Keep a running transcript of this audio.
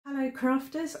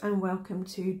crafters, and welcome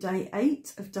to day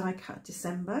 8 of Die Cut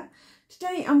December.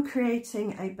 Today I'm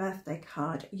creating a birthday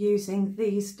card using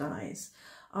these dies.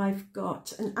 I've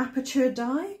got an aperture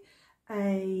die,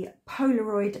 a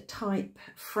Polaroid type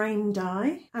frame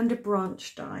die and a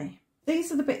branch die.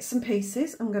 These are the bits and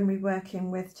pieces I'm going to be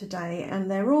working with today, and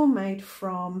they're all made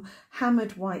from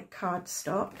hammered white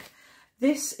cardstock.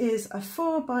 This is a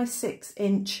 4x6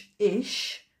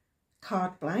 inch-ish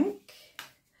card blank.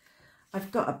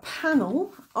 I've got a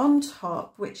panel on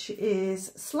top which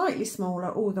is slightly smaller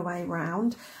all the way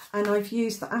round, and I've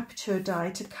used the aperture die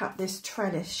to cut this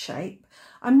trellis shape.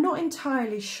 I'm not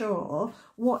entirely sure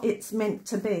what it's meant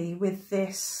to be with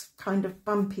this kind of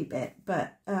bumpy bit,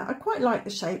 but I quite like the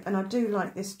shape and I do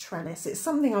like this trellis. It's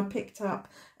something I picked up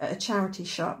at a charity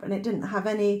shop and it didn't have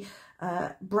any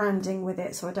branding with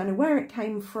it, so I don't know where it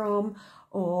came from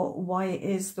or why it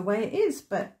is the way it is,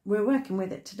 but we're working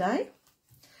with it today.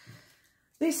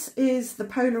 This is the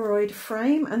Polaroid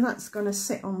frame and that's going to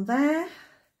sit on there,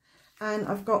 and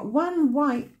I've got one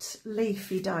white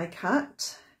leafy die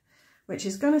cut which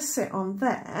is going to sit on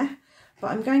there, but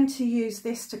I'm going to use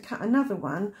this to cut another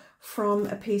one from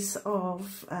a piece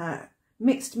of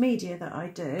mixed media that I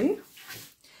do,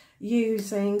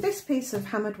 using this piece of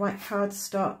hammered white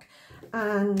cardstock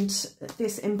and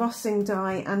this embossing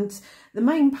die, and the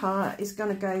main part is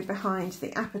going to go behind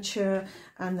the aperture,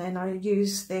 and then I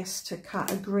use this to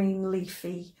cut a green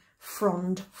leafy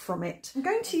frond from it. I'm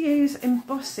going to use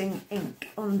embossing ink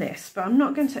on this, but I'm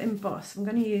not going to emboss. I'm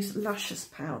going to use Luscious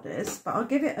powders, but I'll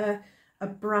give it a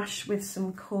brush with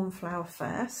some cornflour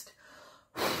first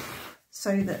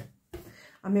so that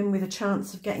I'm in with a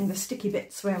chance of getting the sticky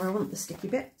bits where I want the sticky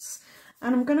bits.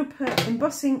 And I'm going to put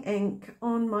embossing ink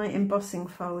on my embossing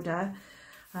folder.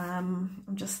 I'm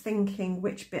just thinking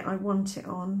which bit I want it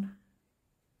on.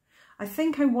 I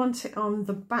think I want it on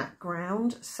the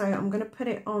background, so I'm going to put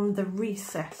it on the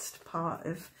recessed part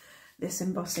of this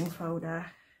embossing folder.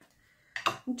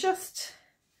 And just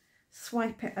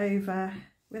swipe it over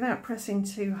without pressing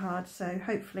too hard, so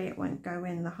hopefully it won't go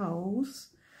in the holes.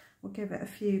 We'll give it a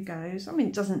few goes. I mean,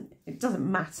 it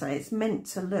doesn't matter. It's meant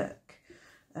to look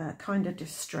kind of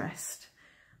distressed,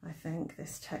 I think,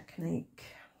 this technique.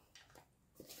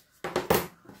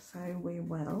 So we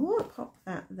will pop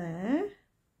that there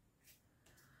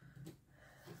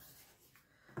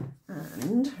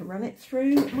and run it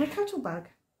through my cuttle bag.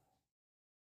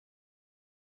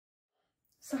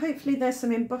 So hopefully there's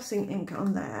some embossing ink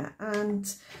on there,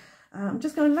 and I'm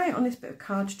just going to lay it on this bit of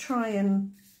card to try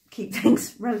and keep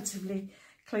things relatively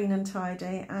clean and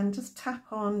tidy, and just tap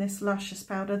on this Luscious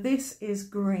powder. This is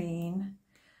green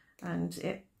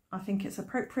and I think it's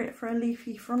appropriate for a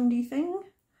leafy frondy thing.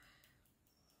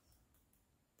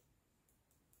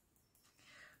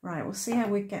 Right, we'll see how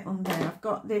we get on there. I've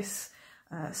got this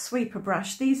sweeper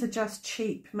brush. These are just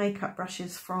cheap makeup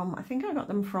brushes from, I think I got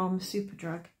them from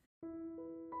Superdrug.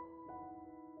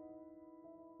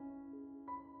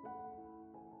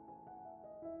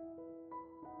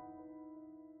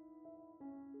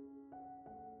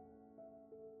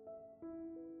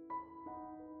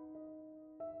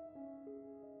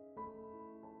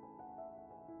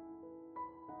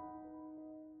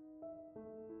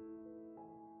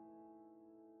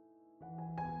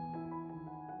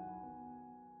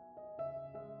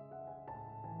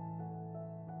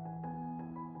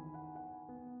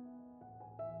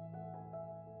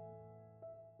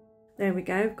 There we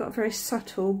go, I've got a very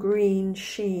subtle green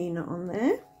sheen on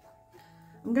there.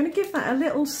 I'm going to give that a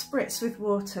little spritz with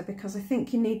water because I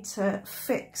think you need to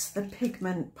fix the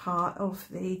pigment part of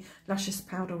the Luscious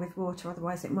powder with water,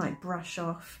 otherwise it might brush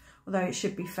off, although it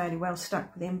should be fairly well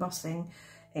stuck with the embossing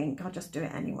ink. I'll just do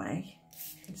it anyway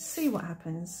and see what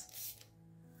happens.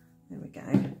 There we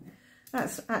go.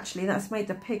 That's made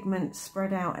the pigment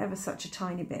spread out ever such a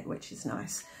tiny bit, which is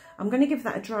nice. I'm going to give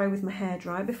that a dry with my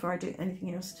hairdryer before I do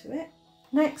anything else to it.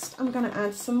 Next, I'm going to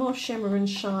add some more shimmer and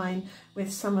shine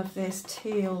with some of this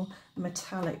teal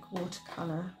metallic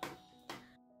watercolour.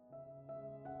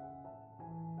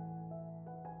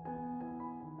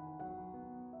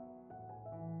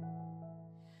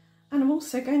 And I'm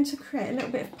also going to create a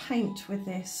little bit of paint with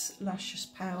this Luscious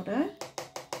powder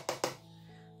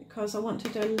because I want to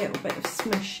do a little bit of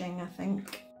smushing, I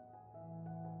think.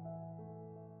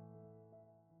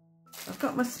 I've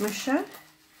got my smusher,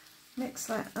 mix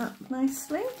that up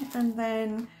nicely and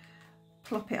then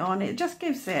plop it on. It just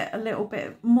gives it a little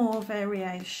bit more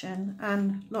variation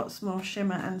and lots more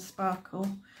shimmer and sparkle,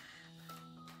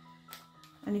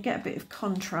 and you get a bit of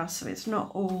contrast so it's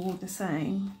not all the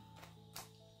same.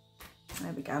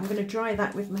 There we go. I'm going to dry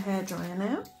that with my hairdryer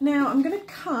now. Now I'm going to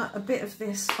cut a bit of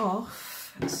this off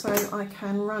enough so I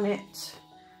can run it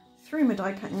through my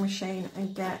die cutting machine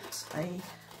and get a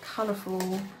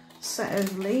colourful set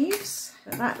of leaves.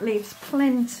 But that leaves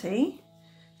plenty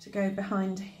to go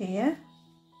behind here,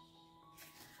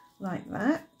 like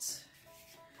that.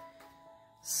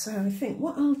 So I think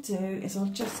what I'll do is I'll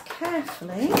just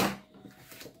carefully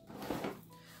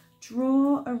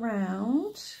draw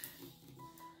around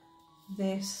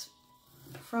this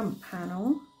front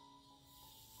panel,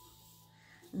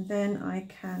 and then I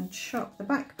can chop the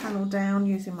back panel down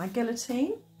using my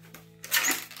guillotine,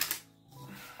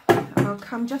 and I'll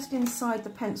come just inside the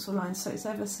pencil line so it's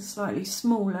ever so slightly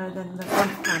smaller than the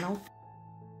front panel.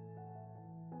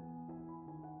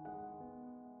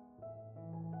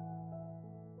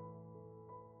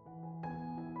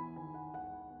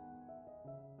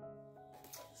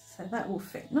 So that will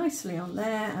fit nicely on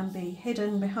there and be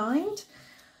hidden behind.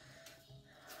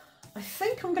 I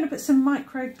think I'm going to put some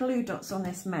micro glue dots on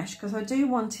this mesh because I do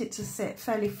want it to sit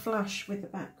fairly flush with the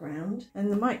background,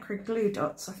 and the micro glue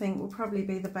dots I think will probably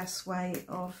be the best way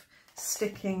of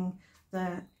sticking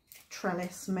the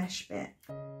trellis mesh bit.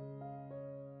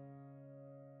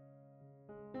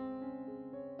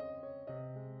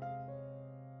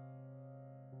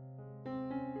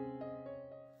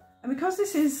 And because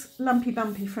this is lumpy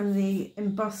bumpy from the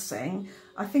embossing,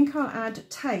 I think I'll add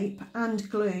tape and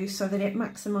glue so that it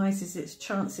maximises its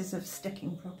chances of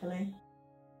sticking properly.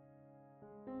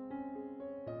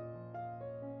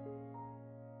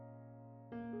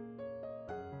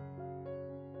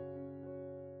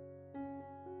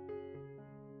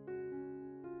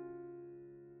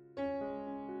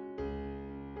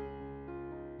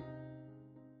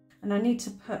 And I need to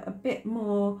put a bit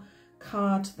more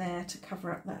card there to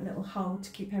cover up that little hole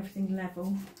to keep everything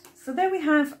level. So there we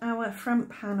have our front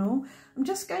panel. I'm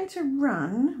just going to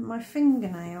run my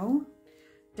fingernail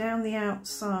down the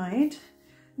outside,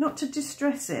 not to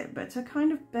distress it, but to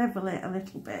kind of bevel it a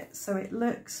little bit so it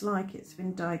looks like it's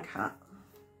been die cut.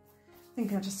 I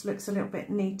think it just looks a little bit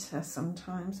neater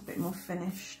sometimes, a bit more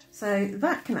finished. So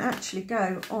that can actually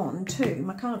go on to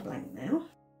my card blank now.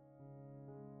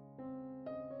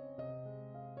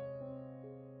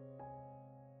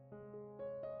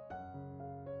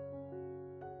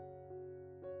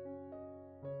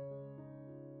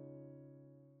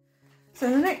 So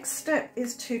the next step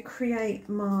is to create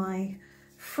my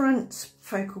front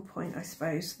focal point, I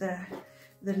suppose, the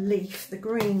leaf, the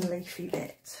green leafy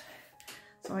bit.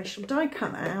 So I shall die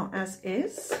cut that out as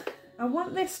is. I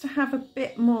want this to have a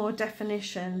bit more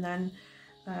definition than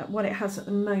what it has at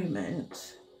the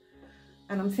moment.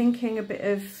 And I'm thinking a bit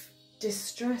of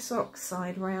Distress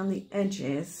Oxide around the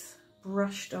edges,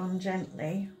 brushed on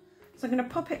gently. So I'm going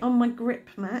to pop it on my grip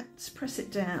mat, press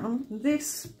it down.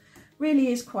 This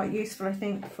really is quite useful, I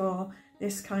think, for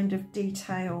this kind of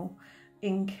detail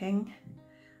inking.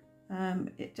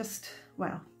 It just,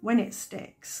 well, when it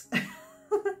sticks,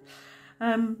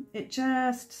 it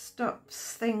just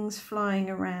stops things flying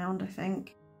around, I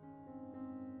think,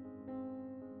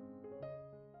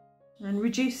 and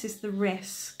reduces the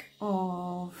risk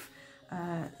of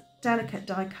delicate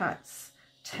die cuts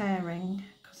tearing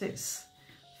because it's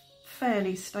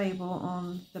fairly stable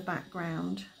on the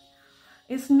background.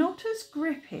 It's not as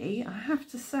grippy, I have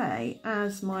to say,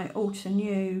 as my Alter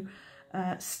New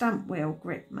stamp wheel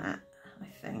grip mat, I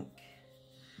think.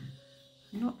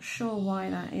 I'm not sure why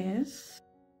that is,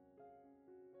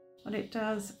 but it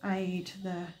does aid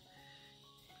the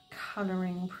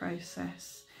colouring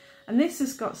process. And this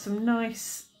has got some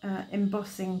nice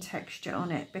embossing texture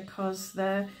on it because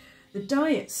the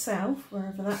die itself,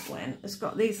 wherever that went, has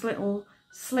got these little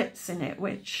slits in it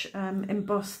which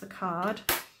emboss the card.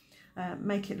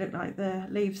 Make it look like the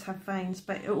leaves have veins,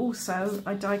 but it also,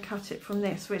 I die cut it from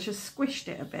this, which has squished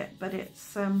it a bit, but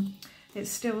it's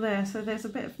still there, so there's a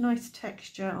bit of nice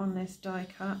texture on this die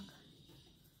cut.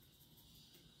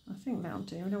 I think that'll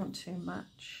do. I don't want too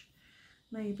much,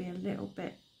 maybe a little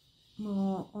bit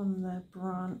more on the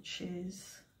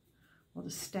branches or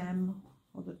the stem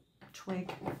or the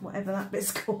twig, whatever that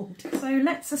bit's called. So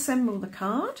let's assemble the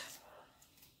card.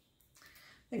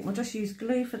 I think we'll just use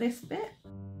glue for this bit.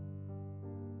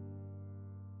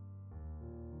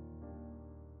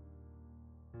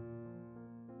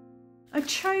 I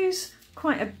chose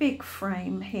quite a big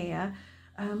frame here,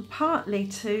 partly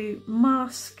to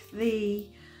mask the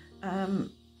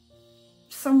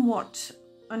somewhat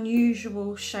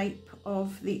unusual shape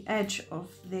of the edge of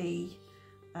the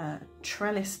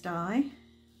trellis die.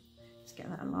 Let's get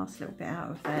that last little bit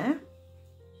out of there.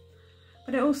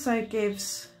 But it also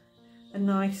gives a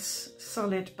nice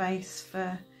solid base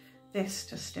for this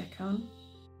to stick on.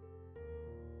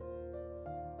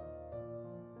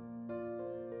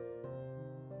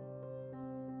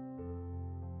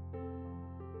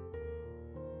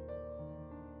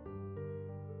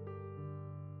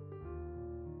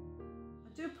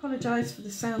 do apologise for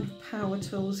the sound of power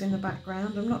tools in the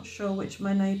background. I'm not sure which of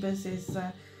my neighbours is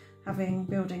having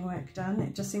building work done.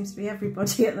 It just seems to be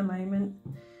everybody at the moment,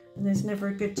 and there's never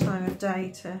a good time of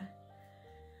day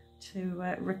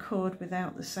to record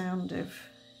without the sound of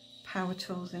power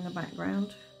tools in the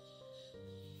background.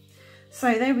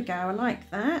 So there we go, I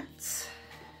like that.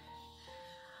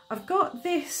 I've got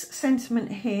this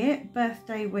sentiment here,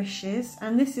 birthday wishes,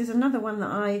 and this is another one that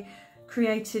I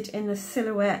created in the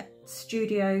Silhouette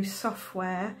Studio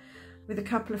software with a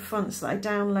couple of fonts that I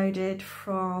downloaded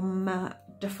from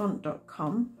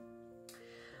dafont.com.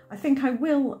 I think I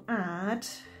will add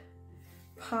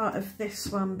part of this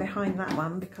one behind that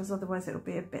one because otherwise it'll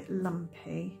be a bit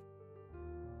lumpy.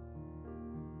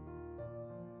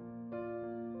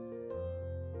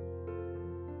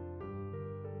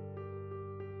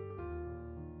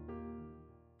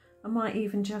 I might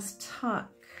even just tuck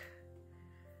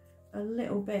a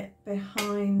little bit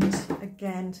behind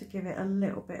again to give it a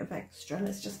little bit of extra.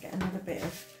 Let's just get another bit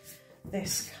of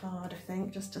this card, I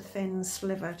think, just a thin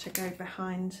sliver to go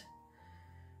behind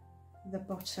the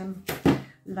bottom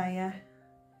layer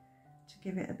to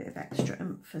give it a bit of extra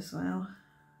oomph as well.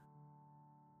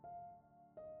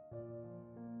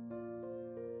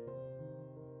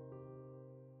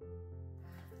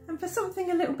 And for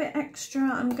something a little bit extra,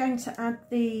 I'm going to add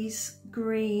these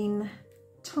green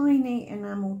tiny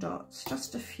enamel dots,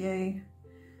 just a few,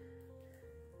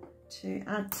 to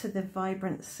add to the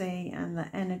vibrancy and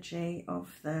the energy of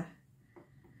the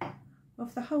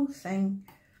whole thing.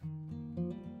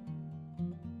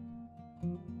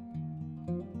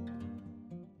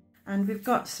 And we've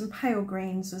got some pale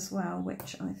greens as well,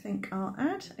 which I think I'll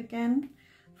add again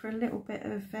for a little bit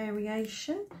of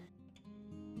variation.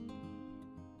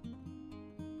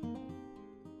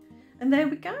 And there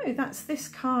we go, that's this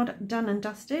card done and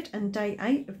dusted, and day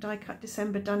 8 of Die Cut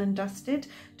December done and dusted.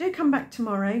 Do come back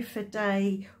tomorrow for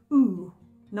day 9.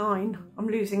 I'm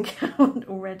losing count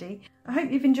already. I hope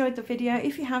you've enjoyed the video.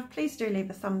 If you have, please do leave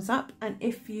a thumbs up, and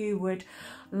if you would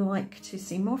like to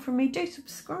see more from me, do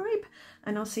subscribe,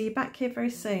 and I'll see you back here very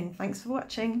soon. Thanks for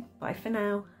watching. Bye for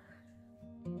now.